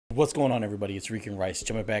What's going on, everybody? It's Rican Rice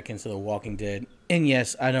jumping back into The Walking Dead. And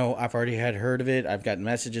yes, I know I've already had heard of it. I've gotten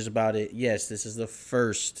messages about it. Yes, this is the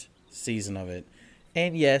first season of it.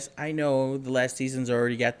 And yes, I know the last season's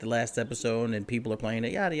already got the last episode and people are playing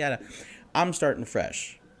it, yada yada. I'm starting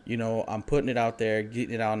fresh. You know, I'm putting it out there,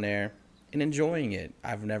 getting it on there, and enjoying it.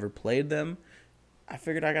 I've never played them. I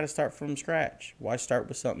figured I got to start from scratch. Why start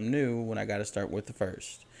with something new when I got to start with the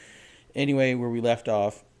first? Anyway, where we left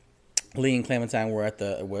off, Lee and Clementine were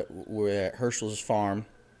at Herschel's farm,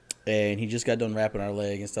 and he just got done wrapping our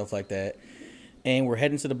leg and stuff like that. And we're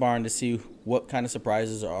heading to the barn to see what kind of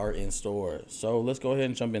surprises are in store. So let's go ahead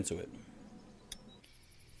and jump into it.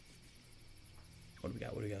 What do we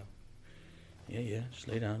got? What do we got? Yeah. Just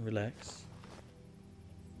lay down, relax.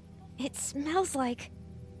 It smells like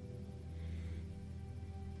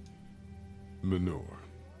Manure.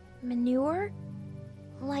 manure?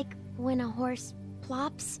 Like when a horse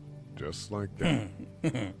plops? Just like that.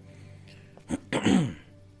 I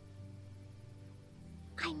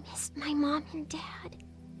missed my mom and dad.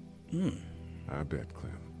 I bet,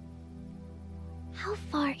 Clem. How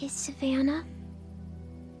far is Savannah?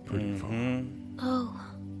 Pretty far. Oh,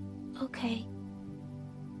 okay.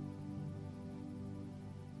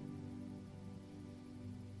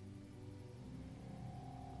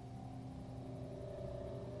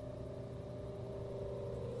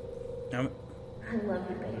 I love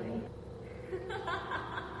you, baby.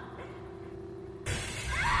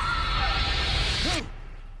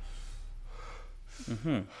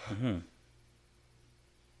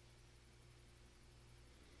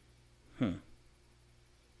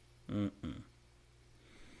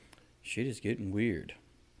 Shit is getting weird.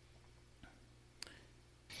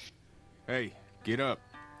 Hey, get up.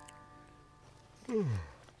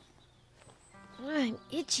 I'm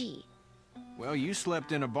itchy. Well, you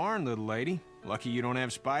slept in a barn, little lady. Lucky you don't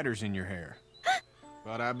have spiders in your hair.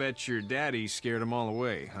 But I bet your daddy scared them all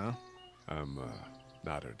away, huh? I'm,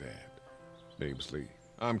 not her dad. Name's Lee.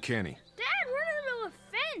 I'm Kenny. Dad, we're in the middle of a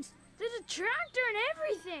fence. There's a tractor and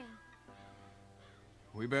everything.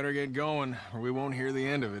 We better get going, or we won't hear the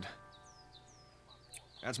end of it.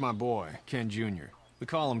 That's my boy, Ken Jr. We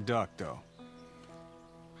call him Duck, though.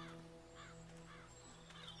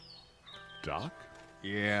 Doc?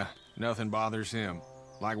 Yeah, nothing bothers him.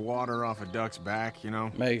 Like water off a duck's back, you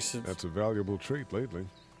know? Makes sense. That's a valuable trait lately.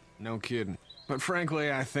 No kidding. But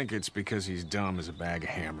frankly, I think it's because he's dumb as a bag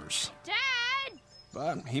of hammers. Dad!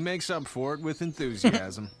 But he makes up for it with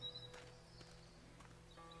enthusiasm.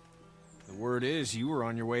 The word is you were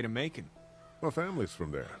on your way to Macon. My family's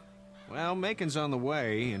from there. Well, Macon's on the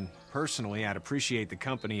way, and personally, I'd appreciate the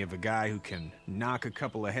company of a guy who can knock a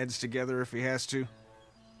couple of heads together if he has to.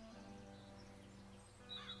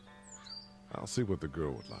 I'll see what the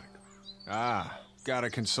girl would like. Ah, gotta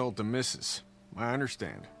consult the missus. I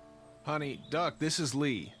understand. Honey, Duck, this is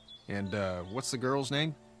Lee. And, what's the girl's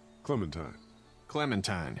name? Clementine.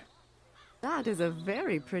 Clementine. That is a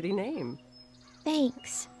very pretty name.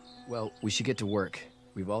 Thanks. Well, we should get to work.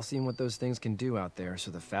 We've all seen what those things can do out there,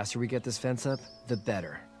 so the faster we get this fence up, the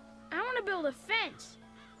better. I want to build a fence.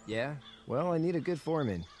 Yeah? Well, I need a good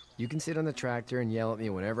foreman. You can sit on the tractor and yell at me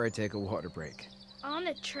whenever I take a water break. On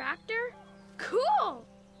the tractor? Cool!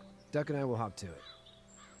 Duck and I will hop to it.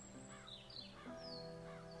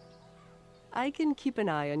 I can keep an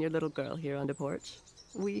eye on your little girl here on the porch.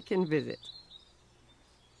 We can visit.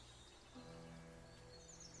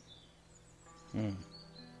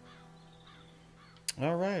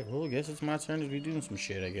 All right. Well, I guess it's my turn to be doing some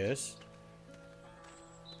shit, I guess.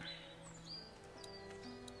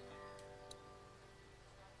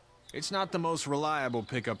 It's not the most reliable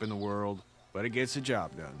pickup in the world, but it gets the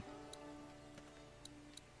job done.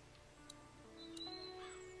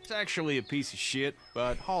 It's actually a piece of shit,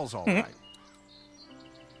 but haul's all right.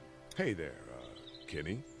 Hey there,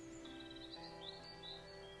 Kenny.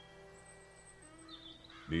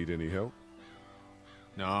 Need any help?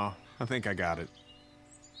 No, I think I got it.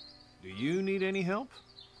 Do you need any help?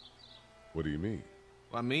 What do you mean?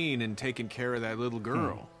 I mean, in taking care of that little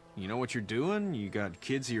girl. You know what you're doing? You got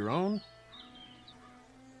kids of your own?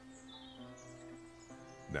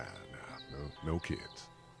 Nah, no kids.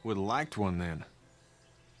 Would've liked one then.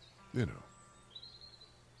 You know.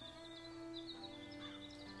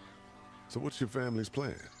 So what's your family's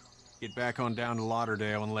plan? Get back on down to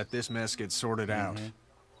Lauderdale and let this mess get sorted out.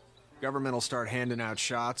 Government will start handing out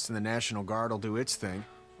shots and the National Guard will do its thing.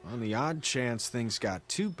 On the odd chance things got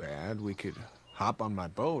too bad, we could hop on my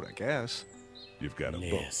boat, I guess. You've got a boat.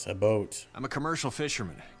 Yes, a boat. I'm a commercial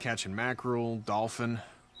fisherman, catching mackerel, dolphin,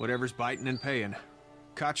 whatever's biting and paying.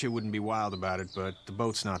 Katya wouldn't be wild about it, but the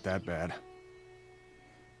boat's not that bad.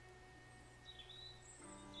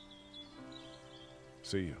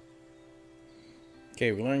 See you.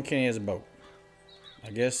 Okay, we learned Kenny has a boat. I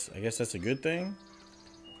guess that's a good thing.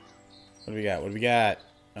 What do we got? What do we got?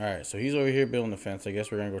 All right, so he's over here building the fence. I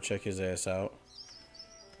guess we're gonna go check his ass out.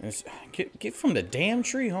 And get from the damn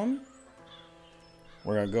tree, homie.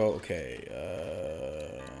 We're gonna go. Okay.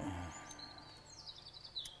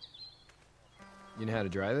 You know how to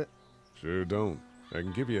drive it? Sure don't. I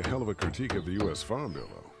can give you a hell of a critique of the U.S. Farm Bill,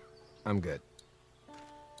 though. I'm good.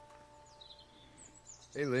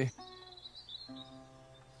 Hey, Lee.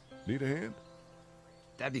 Need a hand?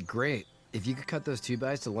 That'd be great. If you could cut those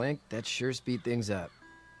 2x to length, that'd sure speed things up.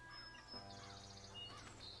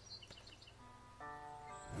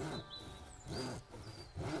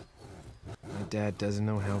 My dad doesn't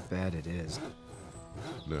know how bad it is.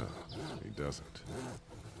 No, he doesn't.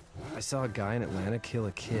 I saw a guy in Atlanta kill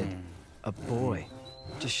a kid. A boy.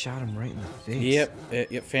 Just shot him right in the face.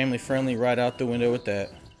 Yep, family friendly right out the window with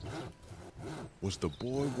that. Was the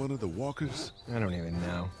boy one of the walkers? I don't even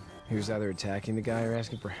know. He was either attacking the guy or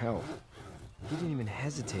asking for help. He didn't even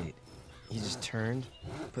hesitate. He just turned,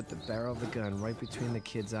 put the barrel of the gun right between the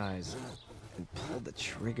kid's eyes, and pulled the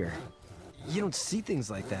trigger. You don't see things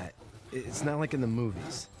like that. It's not like in the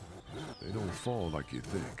movies. They don't fall like you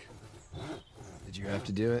think. Did you have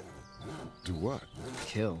to do it? Do what?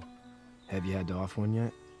 Kill. Have you had to off one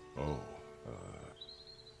yet? Oh,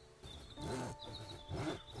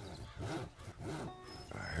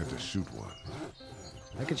 I had to shoot one.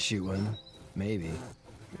 I could shoot one, maybe,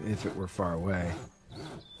 if it were far away.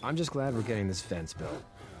 I'm just glad we're getting this fence built.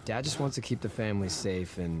 Dad just wants to keep the family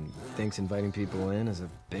safe and thinks inviting people in is a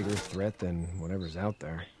bigger threat than whatever's out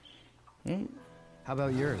there. How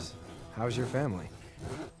about yours? How's your family?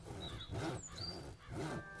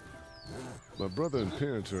 My brother and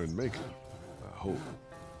parents are in Macon. I hope.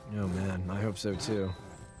 Oh man, I hope so too.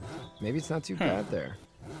 Maybe it's not too bad there.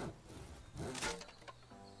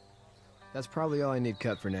 That's probably all I need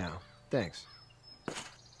cut for now. Thanks.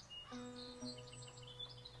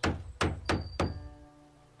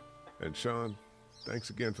 And Sean, thanks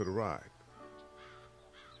again for the ride.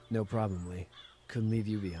 No problem, Lee. Couldn't leave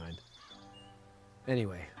you behind.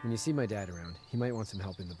 Anyway, when you see my dad around, he might want some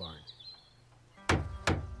help in the barn.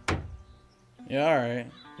 Yeah, alright.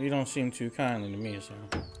 You don't seem too kindly to me, so.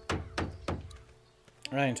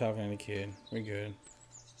 I ain't talking to the kid. We good.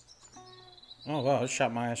 Oh, wow. It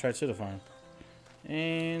shot my ass right to the farm.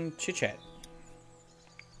 And chit-chat.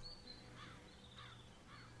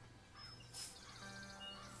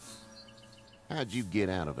 How'd you get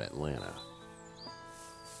out of Atlanta?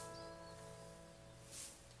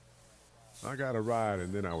 I got a ride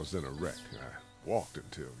and then I was in a wreck. I walked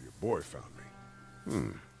until your boy found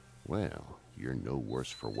me. Well, you're no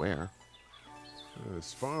worse for wear.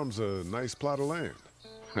 This farm's a nice plot of land.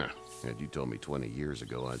 Had you told me 20 years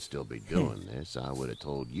ago I'd still be doing this, I would have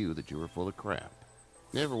told you that you were full of crap.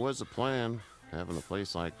 Never was a plan, having a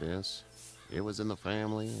place like this. It was in the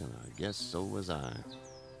family, and I guess so was I.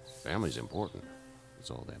 Family's important. It's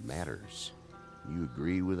all that matters. You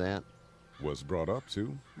agree with that? Was brought up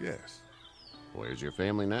to, yes. Where's your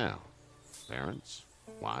family now? Parents?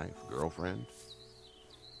 Wife? Girlfriend?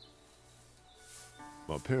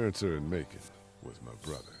 My parents are in Macon with my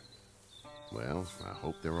brother. Well, I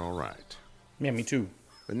hope they're all right. Yeah, me too.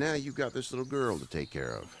 But now you've got this little girl to take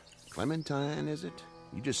care of. Clementine, is it?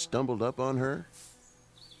 You just stumbled up on her?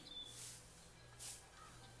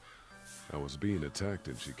 I was being attacked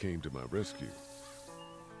and she came to my rescue.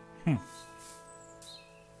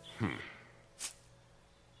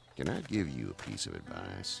 Can I give you a piece of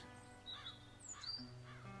advice?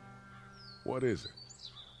 What is it?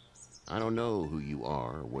 I don't know who you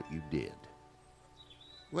are or what you did.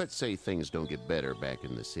 Let's say things don't get better back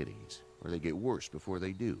in the cities, or they get worse before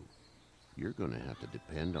they do. You're gonna have to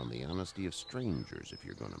depend on the honesty of strangers if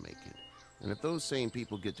you're gonna make it. And if those same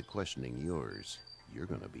people get to questioning yours, you're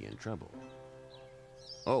gonna be in trouble.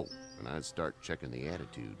 Oh, and I'd start checking the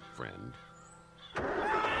attitude, friend.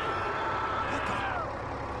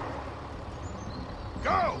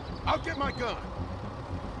 Go! I'll get my gun!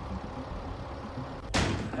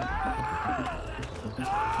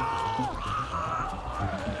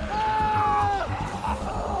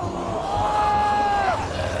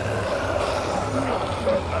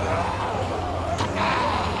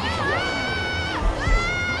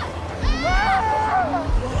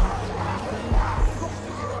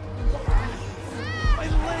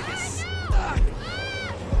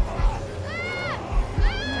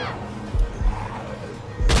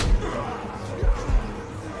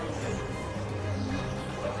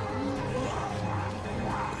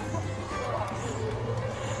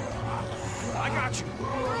 I got you.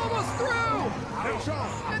 We're almost through! Hey, Sean!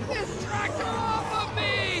 Get this tractor off of me!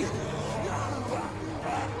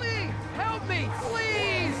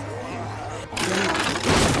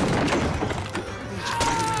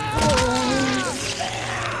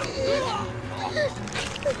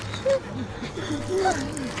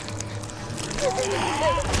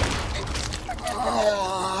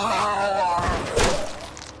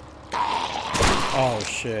 Oh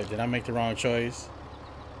shit, did I make the wrong choice?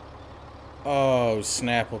 Oh,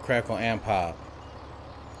 snapple, crackle, and pop.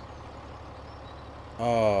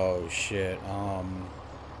 Oh shit,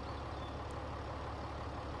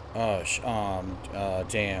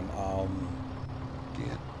 damn,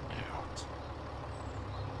 Get out.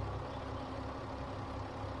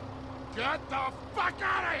 Get the fuck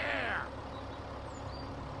out of here!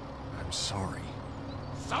 I'm sorry.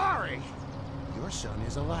 Sorry? Your son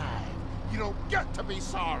is alive. You don't get to be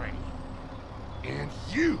sorry. And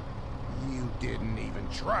you didn't even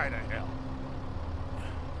try to help.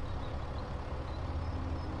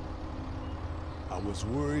 I was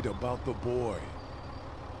worried about the boy.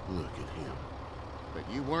 Look at him. But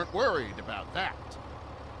you weren't worried about that.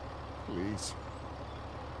 Please,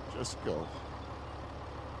 just go.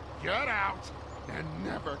 Get out and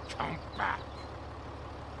never come back.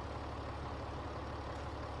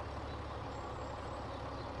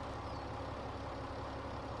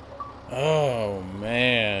 oh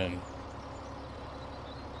man.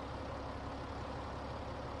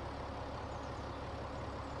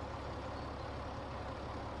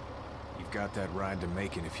 You've got that ride to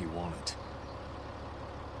Macon if you want it.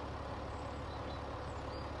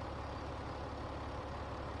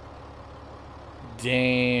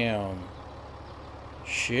 Damn.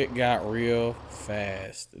 Shit got real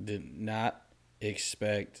fast. Did not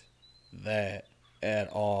expect that at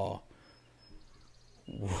all.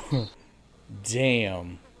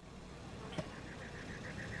 Damn.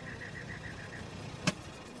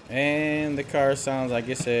 And the car sounds like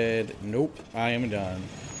it said, nope, I am done.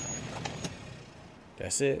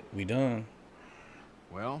 That's it. We done.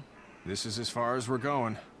 Well, this is as far as we're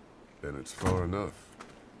going. And it's far enough.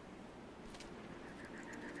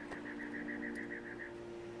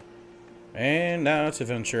 And now it's a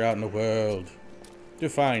venture out in the world to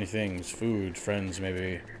find things, food, friends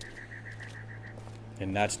maybe.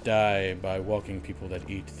 And not die by walking people that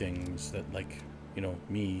eat things that, like, you know,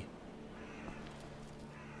 me.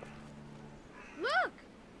 Look!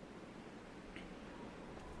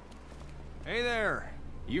 Hey there.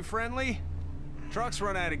 You friendly? Truck's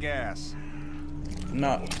run out of gas.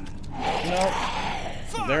 No.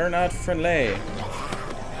 No. They're not friendly.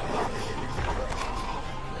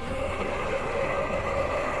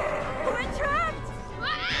 We're trapped!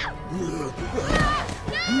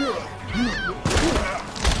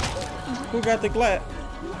 Who got the glass?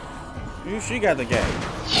 She got the gas.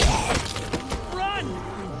 Run!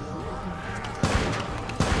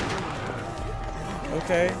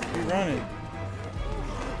 Okay, we running.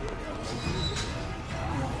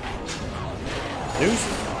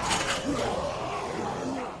 Deuces.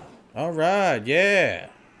 All right, yeah.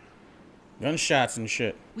 Gunshots and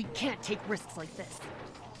shit. We can't take risks like this.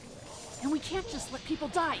 And we can't just let people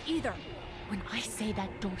die either. When I say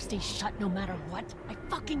that door stays shut no matter what, I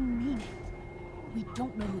fucking mean it. We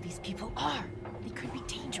don't know who these people are. They could be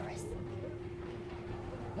dangerous.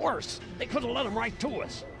 Worse, they could have let them right to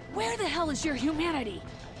us. Where the hell is your humanity?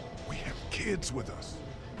 We have kids with us.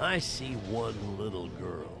 I see one little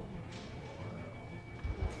girl.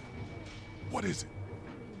 What is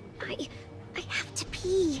it? I have to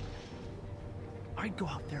pee. I'd go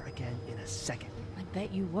out there again in a second. I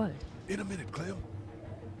bet you would. In a minute, Clem.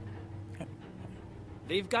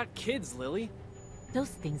 They've got kids, Lily. Those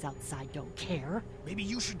things outside don't care. Maybe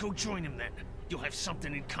you should go join them then. You'll have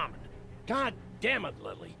something in common. God damn it,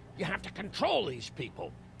 Lily. You have to control these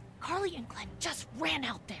people. Carly and Glenn just ran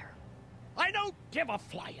out there. I don't give a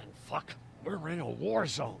flying fuck. We're in a war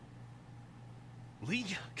zone. Lee,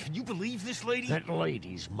 can you believe this lady? That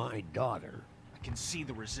lady's my daughter. I can see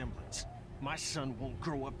the resemblance. My son won't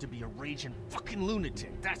grow up to be a raging fucking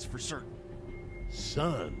lunatic, that's for certain.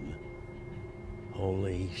 Son?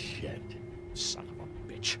 Holy shit. Son of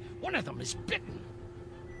a bitch. One of them is bitten.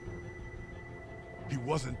 He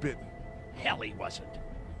wasn't bitten. Hell, he wasn't.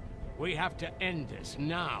 We have to end this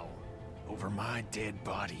now. Over my dead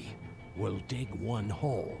body. We'll dig one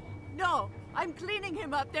hole. No, I'm cleaning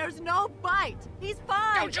him up. There's no bite. He's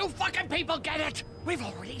fine. Don't you fucking people get it? We've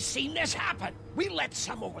already seen this happen. We let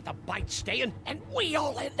someone with a bite stay in, and we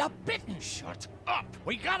all end up bitten. Shut up.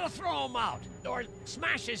 We gotta throw him out, or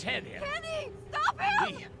smash his head in. Kenny, stop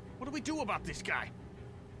him! Lee, what do we do about this guy?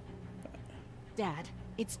 Dad,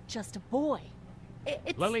 it's just a boy.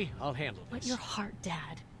 It's... Lily, I'll handle But this. your heart,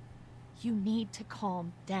 Dad. You need to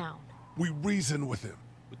calm down. We reason with him.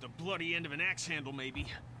 With the bloody end of an axe handle, maybe.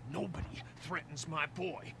 Nobody threatens my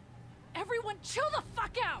boy. Everyone chill the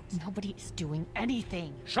fuck out! Nobody is doing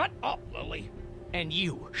anything. Shut up, Lily. And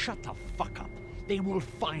you, shut the fuck up. They will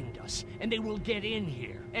find us, and they will get in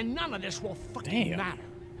here, and none of this will fucking matter.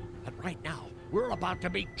 But right now, we're about to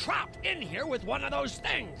be trapped in here with one of those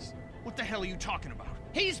things. What the hell are you talking about?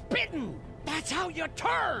 He's bitten! That's how you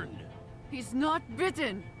turn! He's not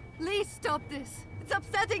bitten. Lee, stop this. It's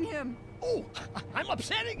upsetting him. Oh, I'm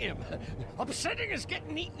upsetting him. Upsetting is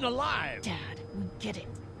getting eaten alive. Dad, we get it.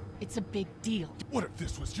 It's a big deal. What if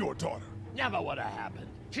this was your daughter? Never would have happened.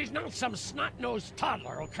 She's not some snot-nosed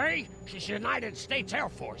toddler, okay? She's United States Air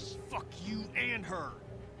Force. Fuck you and her.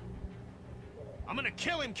 I'm gonna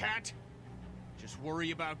kill him, Cat. Just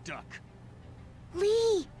worry about Duck.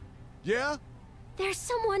 Lee! Yeah? There's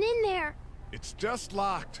someone in there. It's just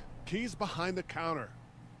locked. Key's behind the counter.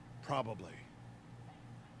 Probably.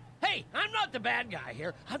 Hey, I'm not the bad guy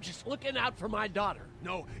here. I'm just looking out for my daughter.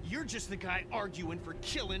 No, you're just the guy arguing for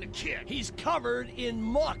killing a kid. He's covered in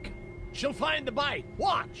muck. She'll find the bite.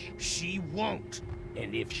 Watch. She won't.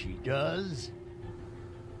 And if she does,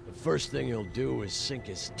 the first thing he'll do is sink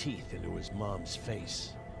his teeth into his mom's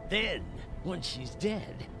face. Then, once she's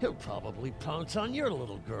dead, he'll probably pounce on your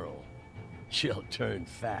little girl. She'll turn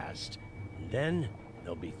fast. And then,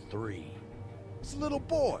 there'll be 3. It's a little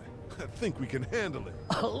boy. I think we can handle it.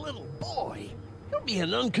 A little boy? He'll be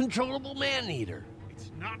an uncontrollable man-eater.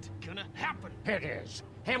 It's not gonna happen. It is.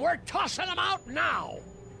 And we're tossing him out now.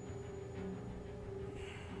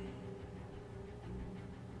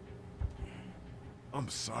 I'm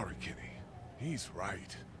sorry, Kenny. He's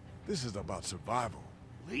right. This is about survival.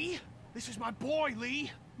 Lee? This is my boy, Lee.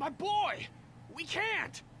 My boy. We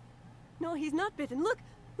can't. No, he's not bitten. Look,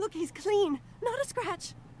 he's clean. Not a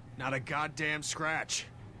scratch. Not a goddamn scratch.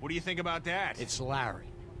 What do you think about that? It's Larry.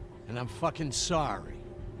 And I'm fucking sorry.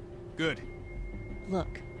 Good.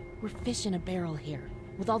 Look, we're fish in a barrel here.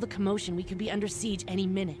 With all the commotion, we could be under siege any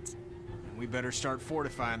minute. We better start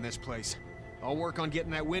fortifying this place. I'll work on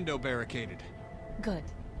getting that window barricaded. Good.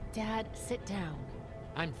 Dad, sit down.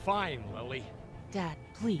 I'm fine, Lily. Dad,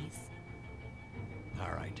 please.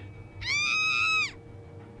 All right.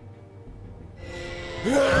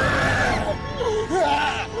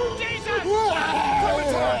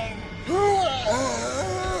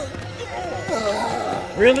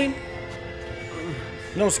 Really?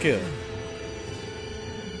 No skill.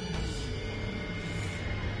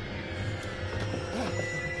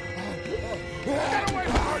 Get away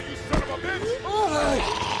from her, you son of a bitch!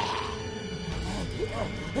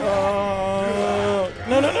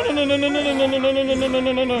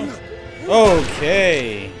 No.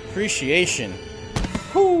 Okay. Appreciation.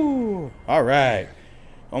 Whew. All right.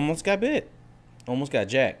 Almost got bit. Almost got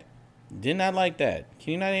jacked. Did not like that.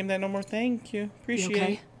 Can you not aim that no more? Thank you. Appreciate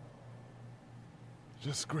it.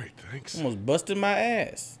 Just great, thanks. Almost busted my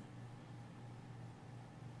ass.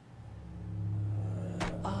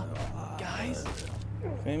 Guys?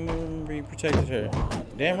 Family protected her.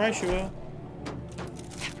 Damn right she will.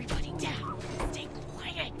 Everybody down. Stay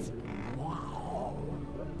quiet.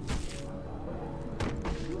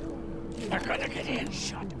 They're gonna get in.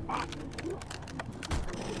 Shut up.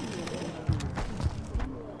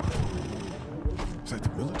 Is that the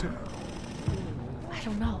military? I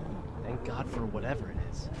don't know. Thank God for whatever it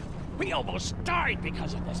is. We almost died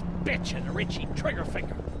because of this bitch and Richie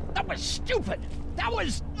Triggerfinger. That was stupid. That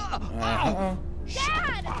was... Uh-huh.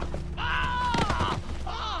 Dad!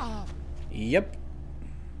 Yep.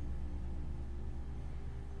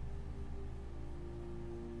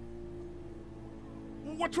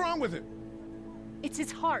 What's wrong with it? It's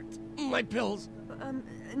his heart. My pills.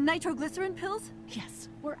 Nitroglycerin pills? Yes,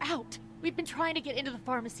 we're out. We've been trying to get into the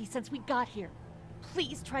pharmacy since we got here.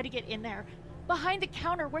 Please try to get in there. Behind the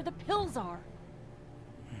counter where the pills are.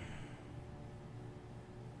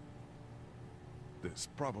 There's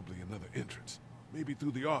probably another entrance. Maybe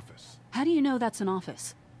through the office. How do you know that's an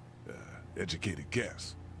office? Educated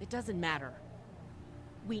guess. It doesn't matter.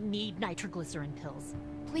 We need nitroglycerin pills.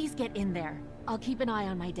 Please get in there. I'll keep an eye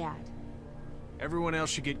on my dad. Everyone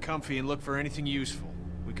else should get comfy and look for anything useful.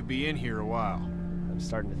 We could be in here a while. I'm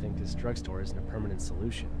starting to think this drugstore isn't a permanent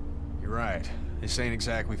solution. You're right. This ain't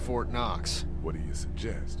exactly Fort Knox. What do you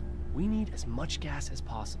suggest? We need as much gas as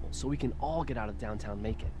possible so we can all get out of downtown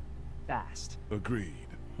Macon. Fast. Agreed.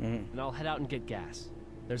 And I'll head out and get gas.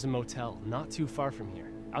 There's a motel not too far from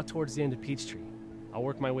here, out towards the end of Peachtree. I'll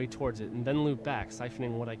work my way towards it and then loop back,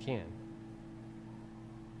 siphoning what I can.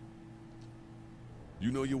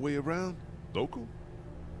 You know your way around? Local?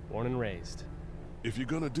 Born and raised. If you're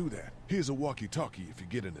gonna do that, here's a walkie-talkie if you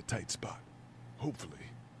get in a tight spot. Hopefully,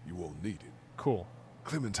 you won't need it. Cool.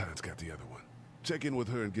 Clementine's got the other one. Check in with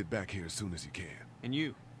her and get back here as soon as you can. And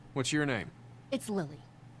you? What's your name? It's Lily.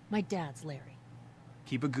 My dad's Larry.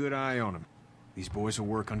 Keep a good eye on him. These boys will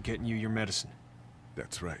work on getting you your medicine.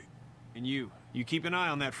 That's right. And you keep an eye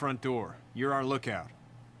on that front door. You're our lookout.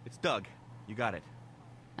 It's Doug. You got it.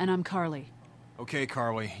 And I'm Carly. Okay,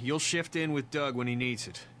 Carly. You'll shift in with Doug when he needs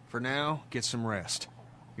it. For now, get some rest.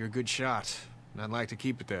 You're a good shot, and I'd like to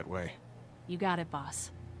keep it that way. You got it, boss.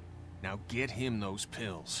 Now get him those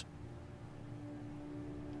pills.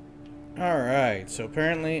 Alright, so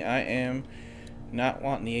apparently I am not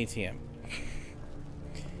wanting the ATM.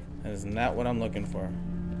 That is not what I'm looking for.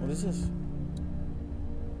 What is this?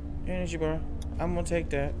 Energy bar. I'm gonna take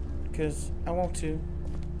that, because I want to.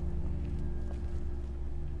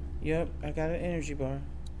 Yep, I got an energy bar.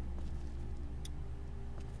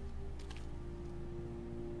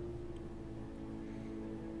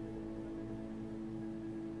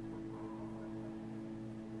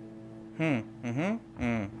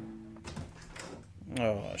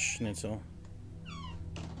 Oh, schnitzel.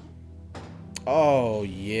 Oh,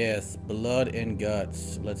 yes. Blood and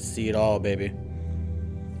guts. Let's see it all, baby.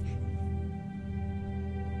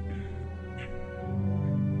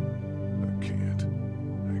 I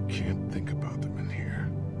can't think about them in here.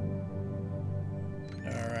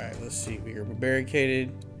 Alright, let's see. We're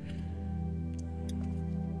barricaded.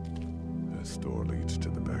 This door leads to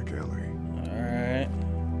the back alley. Alright.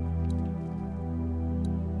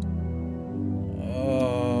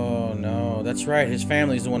 Oh, no. That's right. His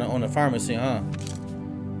family's the one that owned the pharmacy, huh?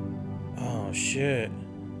 Oh, shit.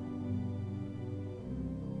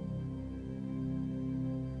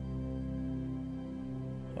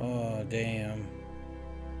 Oh, damn.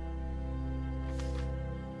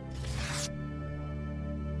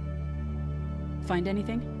 Find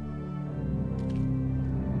anything?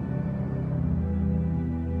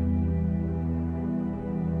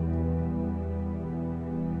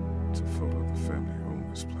 It's a photo of the family who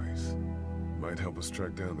owned this place. Might help us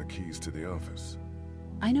track down the keys to the office.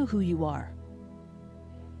 I know who you are.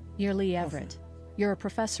 You're Lee Everett. You're a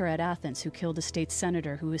professor at Athens who killed a state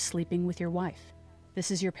senator who was sleeping with your wife.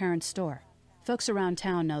 This is your parents' store. Folks around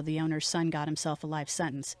town know the owner's son got himself a life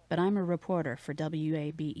sentence, but I'm a reporter for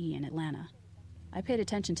WABE in Atlanta. I paid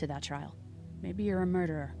attention to that trial. Maybe you're a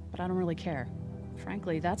murderer, but I don't really care.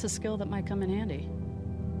 Frankly, that's a skill that might come in handy.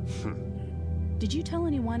 Did you tell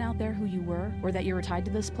anyone out there who you were, or that you were tied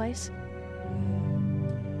to this place?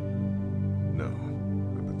 No,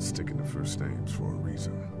 I've been sticking to first names for a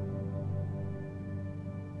reason.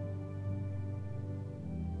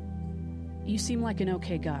 You seem like an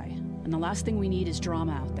okay guy, and the last thing we need is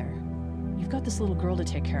drama out there. You've got this little girl to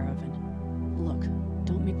take care of, and look,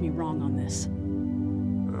 don't make me wrong on this.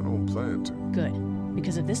 I don't plan to. Good,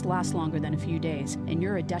 because if this lasts longer than a few days, and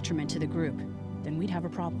you're a detriment to the group, then we'd have a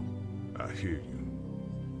problem. I hear you.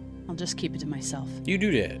 I'll just keep it to myself. You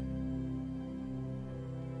do that.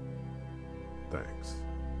 Thanks.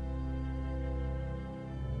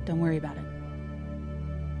 Don't worry about it.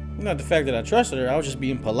 Not the fact that I trusted her, I was just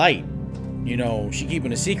being polite. You know, she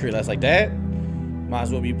keeping a secret that's like that. Might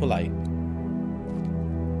as well be polite.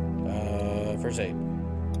 First aid.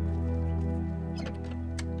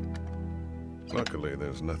 Luckily,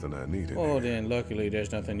 there's nothing I need in Oh, here. then luckily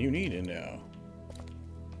there's nothing you need in there.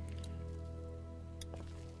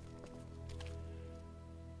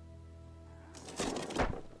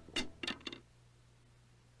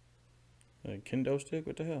 A kendo stick?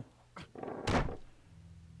 What the hell?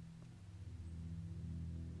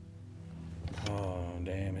 Oh,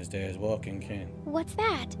 damn, his dad's walking cane. What's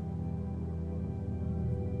that?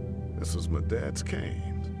 This was my dad's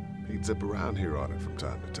cane. He'd zip around here on it from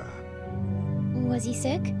time to time. Was he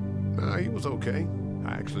sick? Nah, he was okay.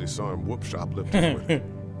 I actually saw him whoop shoplifters with it.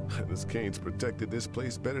 This cane's protected this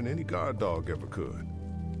place better than any guard dog ever could.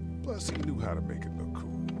 Plus, he knew how to make it look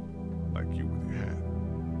cool. Like you with your hat.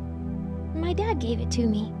 My dad gave it to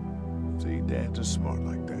me. See, dads are smart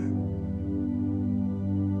like that.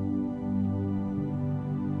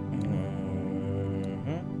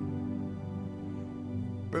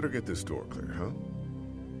 Better get this door clear, huh?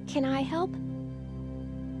 Can I help?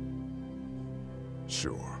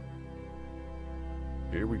 Sure.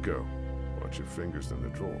 Here we go. Watch your fingers in the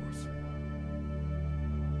drawers.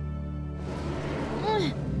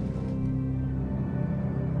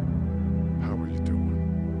 How are you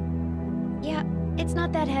doing? Yeah, it's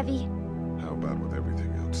not that heavy. How about with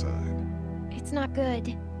everything outside? It's not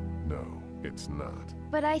good. No, it's not.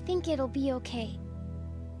 But I think it'll be okay.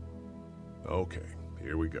 Okay,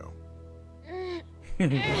 here we go.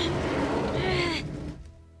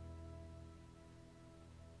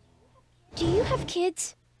 Do you have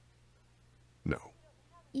kids? No.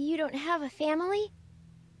 You don't have a family?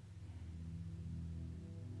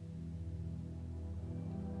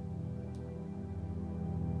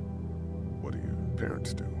 What are you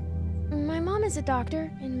parents do? My mom is a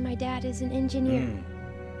doctor, and my dad is an engineer.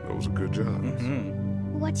 Those are good jobs.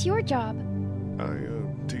 What's your job? I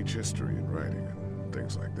teach history and writing and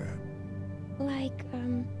things like that. Like,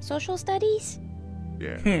 social studies?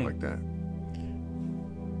 Yeah, like that.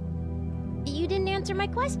 You didn't answer my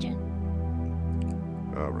question.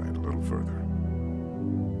 All right, a little further.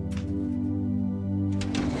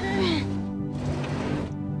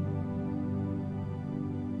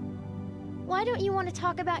 Why don't you want to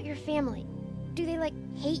talk about your family? Do they, like,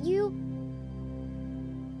 hate you?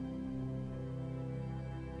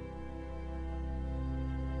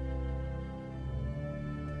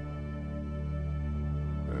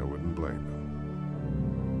 I wouldn't blame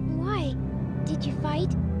them. Why? Did you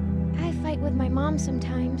fight? I fight with my mom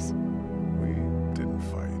sometimes. We didn't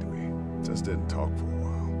fight. We just didn't talk for a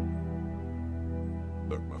while.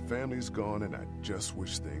 Look, my family's gone, and I just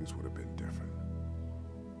wish things would have been different.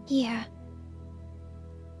 Yeah.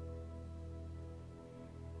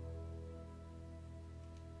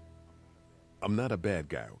 I'm not a bad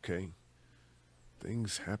guy, okay?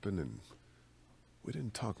 Things happened, and we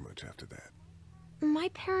didn't talk much after that. My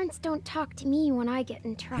parents don't talk to me when I get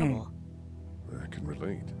in trouble. I can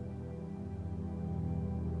relate.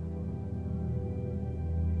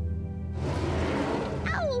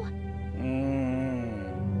 Ow!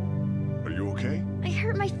 Are you okay? I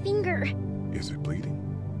hurt my finger. Is it bleeding?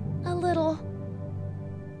 A little.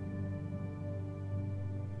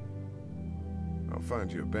 I'll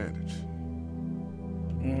find you a bandage.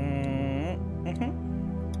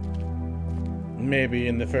 Maybe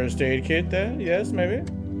in the first aid kit there? Yes, maybe.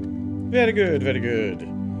 Very good, very good.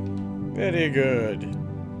 Very good.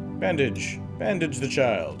 Bandage. Bandage the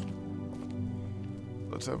child.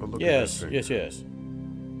 Let's have a look yes, at that yes, finger. yes.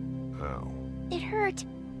 Ow. It hurt.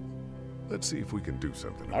 Let's see if we can do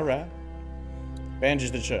something. Alright.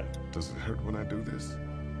 Bandage the child. Does it hurt when I do this?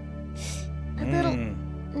 A little.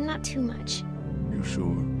 Not too much. You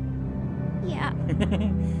sure? Yeah.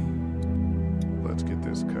 Let's get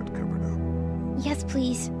this cut covered up. Yes,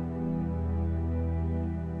 please.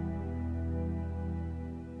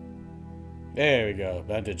 There we go.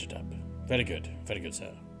 Bandage it up. Very good. Very good,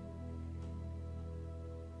 sir.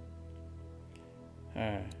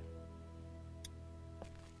 Alright.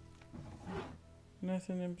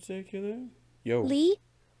 Nothing in particular? Yo. Lee?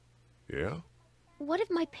 Yeah? What if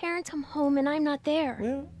my parents come home and I'm not there?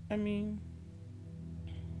 Well, I mean...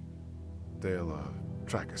 They'll,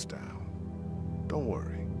 track us down. Don't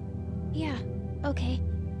worry. Yeah, okay.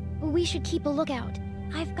 We should keep a lookout.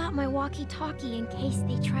 I've got my walkie-talkie in case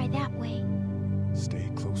they try that way. Stay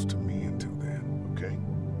close to me until then, okay?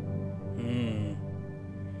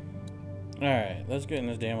 Alright, let's get in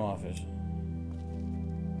this damn office.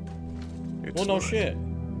 It's Well, no locked. shit.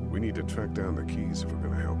 We need to track down the keys if we're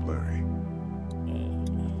gonna help Larry.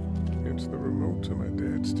 It's the remote to my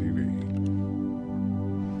dad's TV.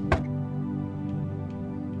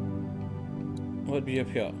 What'd be up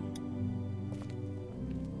here?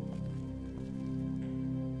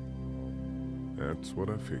 That's what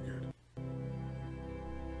I figured.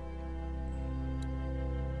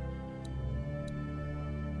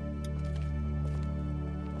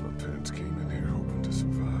 My parents came in here hoping to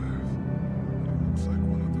survive. But it looks like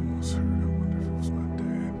one of them was hurt. I wonder if it was my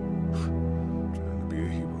dad. Trying to be a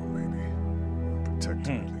hero, maybe. Or protect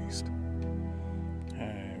him at least.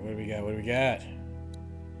 Alright, what do we got? What do we got?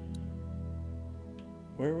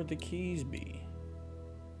 Where would the keys be?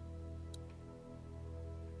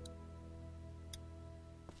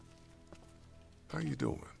 How you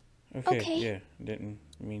doing? Okay, yeah. Didn't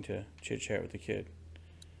mean to chit-chat with the kid.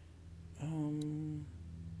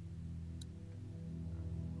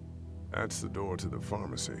 That's the door to the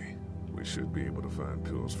pharmacy. We should be able to find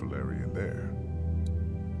pills for Larry in there.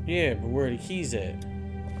 Yeah, but where are the keys at?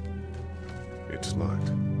 It's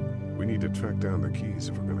locked. We need to track down the keys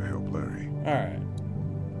if we're gonna help Larry. Alright.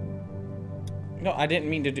 No, I didn't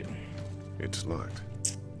mean to do... It's locked.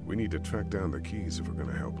 We need to track down the keys if we're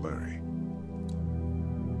gonna help Larry.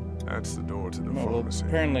 That's the door to the Well, pharmacy.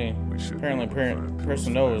 apparently, We should be able to find pills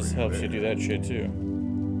person for knows Larry in helps you there. do that shit too.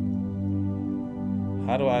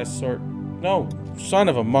 How do I sort... No, son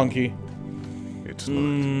of a monkey. It's locked.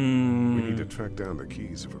 We need to track down the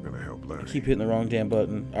keys if we're gonna help Larry. I keep hitting the wrong damn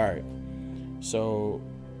button. Alright. So...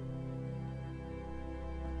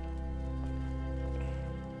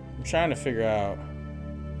 I'm trying to figure out...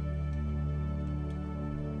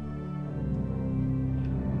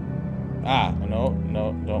 Ah, no,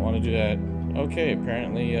 don't want to do that. Okay,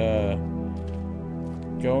 apparently,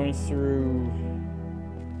 going through...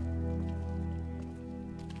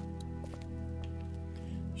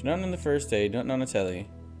 There's nothing in the first aid, nothing on the telly.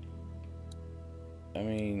 I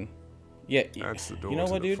mean, yeah. That's the door you know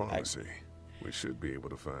to what, the dude? pharmacy. We should be able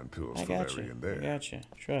to find pills I for got Larry you. in there. I got you.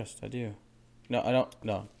 Trust, I do. No, I don't.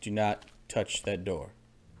 No, do not touch that door.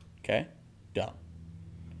 Okay? Don't.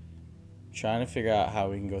 Trying to figure out how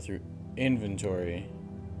we can go through inventory.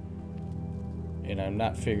 And I'm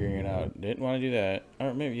not figuring it out. Didn't want to do that.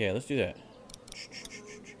 Or maybe, yeah, let's do that.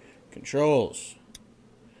 Controls.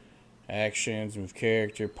 Actions, move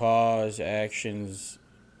character, pause, actions,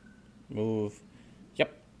 move.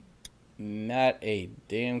 Yep. Not a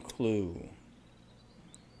damn clue.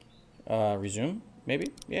 Resume, maybe?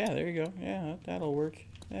 Yeah, there you go. Yeah, that'll work.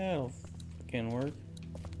 That'll fucking work.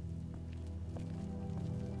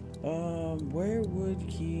 Where would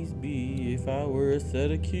keys be if I were a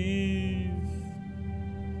set of keys?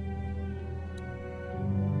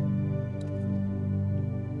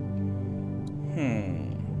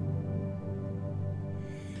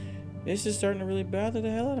 This is starting to really bother the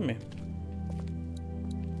hell out of me.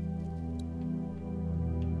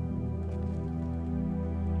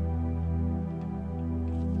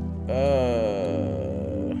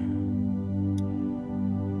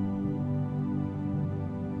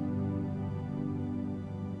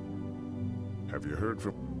 Have you heard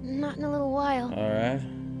from... Not in a little while. Alright.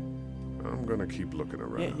 I'm gonna keep looking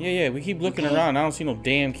around. Yeah, we keep looking around. I don't see no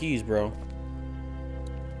damn keys, bro.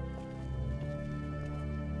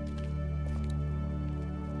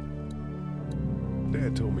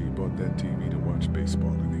 Dad told me he bought that TV to watch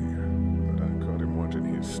baseball in here, but I caught him watching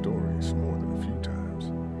his stories more than a few times.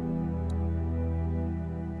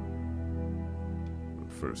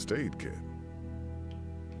 The first aid kit.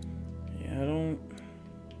 Yeah, I don't...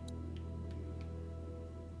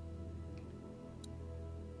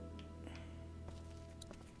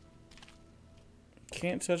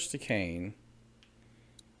 Can't touch the cane.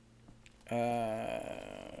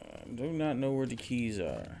 Do not know where the keys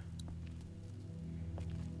are.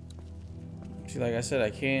 See, like I said, I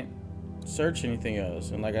can't search anything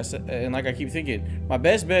else. And like I said, and like I keep thinking, my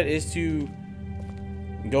best bet is to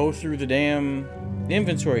go through the damn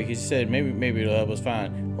inventory. He said maybe it'll help us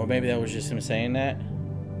find, or maybe that was just him saying that.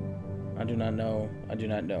 I do not know. I do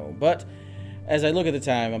not know. But as I look at the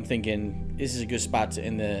time, I'm thinking this is a good spot to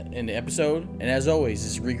end the episode. And as always,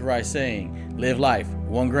 this is Rico Rice saying, live life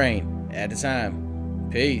one grain at a time.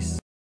 Peace.